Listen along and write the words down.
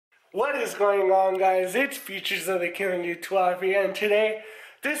What is going on, guys? It's Features of the Killing 12 here, and today,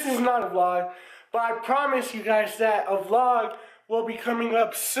 this is not a vlog, but I promise you guys that a vlog will be coming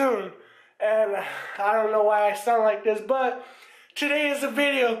up soon. And I don't know why I sound like this, but today is a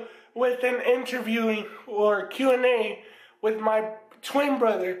video with an interviewing or Q&A with my twin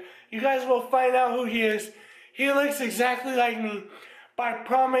brother. You guys will find out who he is. He looks exactly like me, but I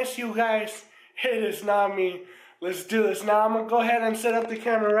promise you guys, it is not me. Let's do this. Now I'm going to go ahead and set up the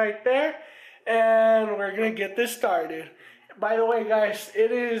camera right there, and we're going to get this started. By the way, guys,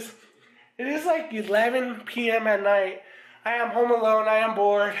 it is like 11 p.m. at night. I am home alone. I am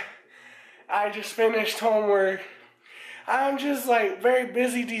bored. I just finished homework. I'm just like very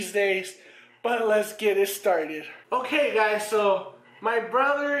busy these days, but let's get it started. Okay, guys, so my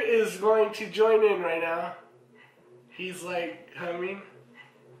brother is going to join in right now. He's like coming.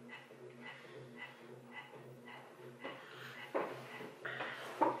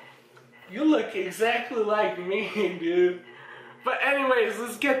 You look exactly like me, dude. But anyways,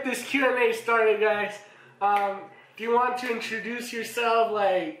 let's get this Q&A started, guys. Do you want to introduce yourself?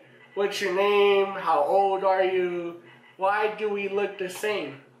 Like, what's your name? How old are you? Why do we look the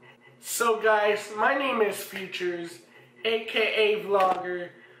same? So, guys, my name is Futures, aka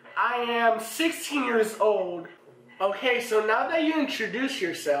Vlogger. I am 16 years old. Okay, so now that you introduce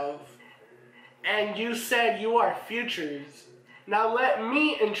yourself, and you said you are Futures, now let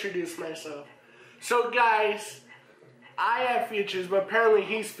me introduce myself. So guys, I have Futures, but apparently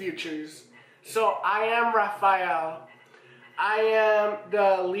he's Futures. So I am Rafael. I am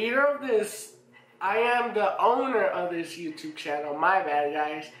the leader of this, I am the owner of this YouTube channel. My bad,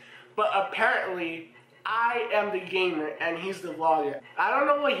 guys. But apparently, I am the gamer and he's the vlogger. I don't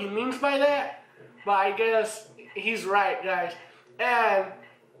know what he means by that, but I guess he's right, guys. And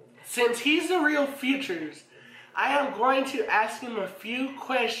since he's the real Futures, I am going to ask him a few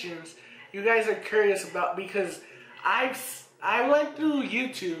questions you guys are curious about, because I went through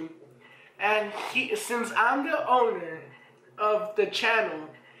YouTube, and since I'm the owner of the channel,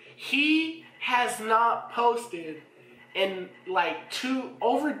 he has not posted in like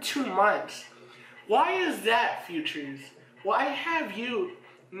over 2 months. Why is that, Futures? Why have you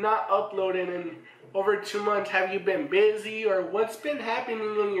not uploaded in over 2 months? Have you been busy, or what's been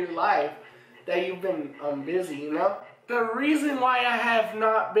happening in your life that you've been busy, you know? The reason why I have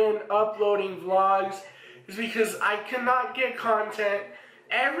not been uploading vlogs is because I cannot get content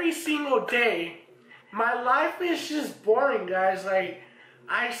every single day. My life is just boring, guys. Like,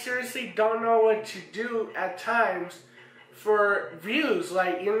 I seriously don't know what to do at times for views.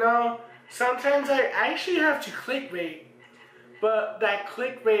 Like, you know, sometimes I actually have to clickbait, but that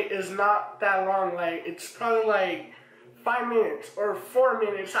clickbait is not that long. Like, it's probably like 5 minutes or 4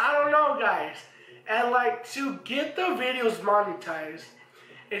 minutes. I don't know, guys. And like, to get the videos monetized,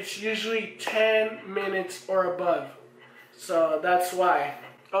 it's usually 10 minutes or above. So that's why.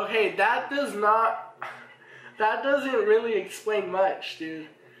 Okay, that doesn't really explain much, dude.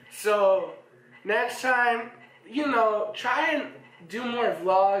 So next time, you know, try and do more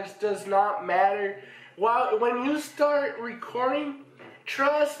vlogs. Does not matter. Well, when you start recording,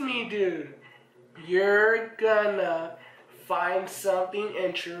 trust me, dude, you're gonna find something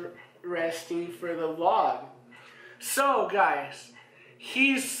interesting for the vlog. So, guys,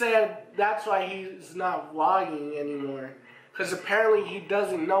 he said that's why he's not vlogging anymore, because apparently he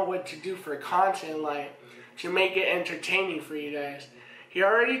doesn't know what to do for content, like, to make it entertaining for you guys. He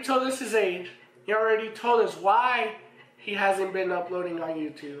already told us his age. He already told us why he hasn't been uploading on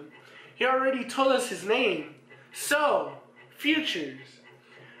YouTube. He already told us his name. So, Futures,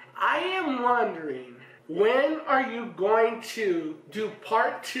 I am wondering, when are you going to do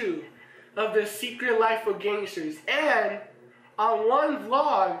part 2 of the Secret Life of Gangsters? And on one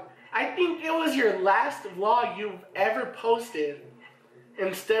vlog, I think it was your last vlog you've ever posted,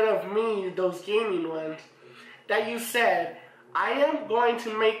 instead of me, those gaming ones, that you said, I am going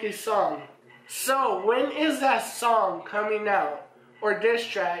to make a song. So, when is that song coming out? Or diss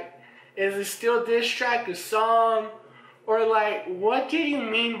track? Is it still diss track, a song? Or like, what do you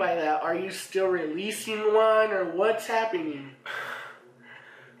mean by that? Are you still releasing one, or what's happening?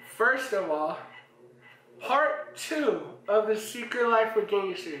 First of all, part 2 of the Secret Life of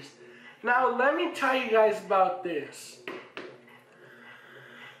Gangsters. Now, let me tell you guys about this.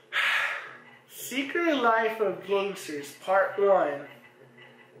 Secret Life of Gangsters, part 1.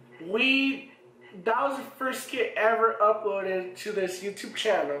 That was the first skit ever uploaded to this YouTube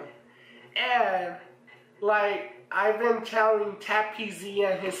channel. And, like, I've been telling Tappy Z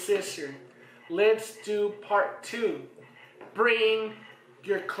and his sister, let's do part 2. Bring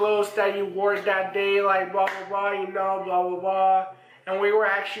your clothes that you wore that day, like blah blah blah, you know, blah blah blah. and we were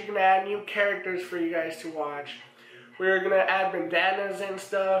actually going to add new characters for you guys to watch. We were going to add bandanas and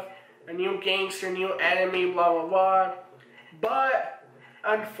stuff, a new gangster, new enemy, blah, blah, blah. But,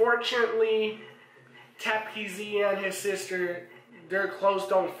 unfortunately, Tapizi and his sister, their clothes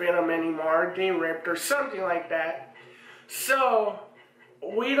don't fit them anymore. They ripped or something like that. So,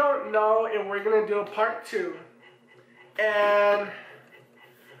 we don't know if we're going to do a part 2. And,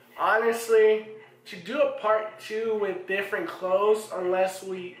 honestly, to do a part 2 with different clothes, unless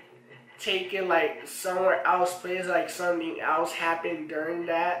we take it like somewhere else, plays like something else happened during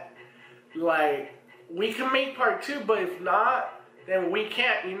that, like, we can make part 2, but if not, then we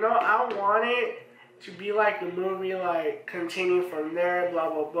can't. You know, I want it to be like a movie, like, continue from there, blah,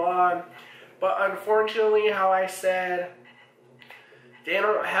 blah, blah. But unfortunately, how I said, they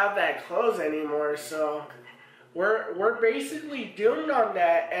don't have that clothes anymore, so we're basically doomed on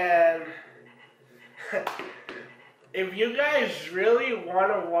that. And if you guys really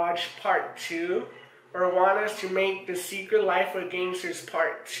want to watch part 2, or want us to make The Secret Life of Gangsters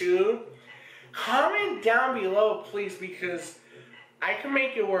part 2, comment down below, please, because I can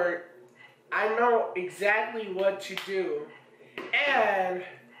make it work. I know exactly what to do, and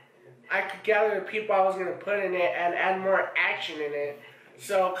I could gather the people I was going to put in it and add more action in it.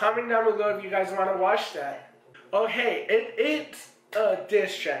 So comment down below if you guys want to watch that. Okay, it's a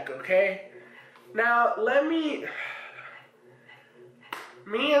diss track, okay? Now, me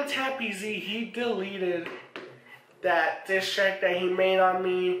and Tapizi, he deleted that diss track that he made on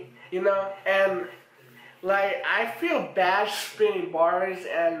me, you know? And, like, I feel bad spinning bars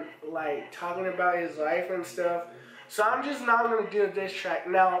and, like, talking about his life and stuff. So I'm just not going to do a diss track.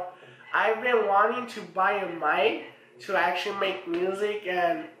 Now, I've been wanting to buy a mic to actually make music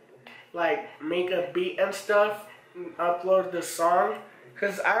and, like, make a beat and stuff and upload the song.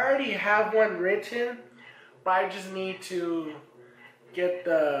 Because I already have one written, but I just need to get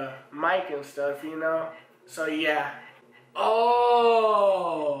the mic and stuff, you know? So, yeah.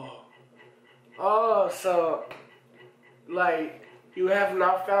 So, like, you have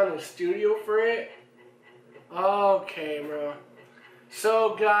not found a studio for it? Okay, bro.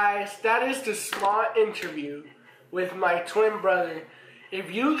 So, guys, that is the small interview with my twin brother.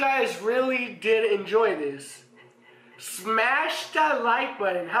 If you guys really did enjoy this, smash that like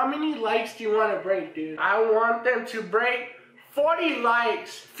button. How many likes do you want to break, dude? I want them to break 40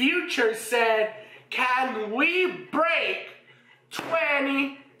 likes. Future said, can we break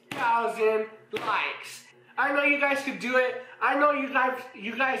 20,000 likes? I know you guys could do it. I know you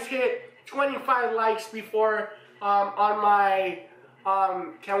guys hit 25 likes before on my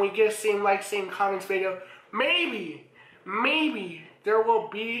can we get same likes, same comments video. Maybe there will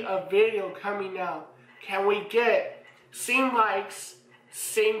be a video coming out. Can we get same likes,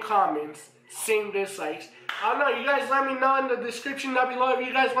 same comments, same dislikes? I don't know. You guys let me know in the description down below if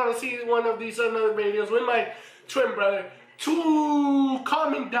you guys want to see one of these other videos with my twin brother.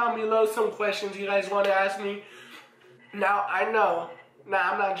 Comment down below some questions you guys want to ask me. Now, I know.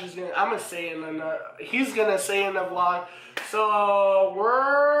 Nah, I'm not just gonna. I'm gonna say it in the. He's gonna say in the vlog. So,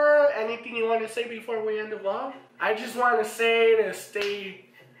 anything you want to say before we end the vlog? I just want to say to stay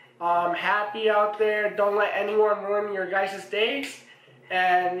happy out there. Don't let anyone ruin your guys' days.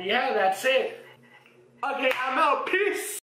 And yeah, that's it. Okay, I'm out. Peace.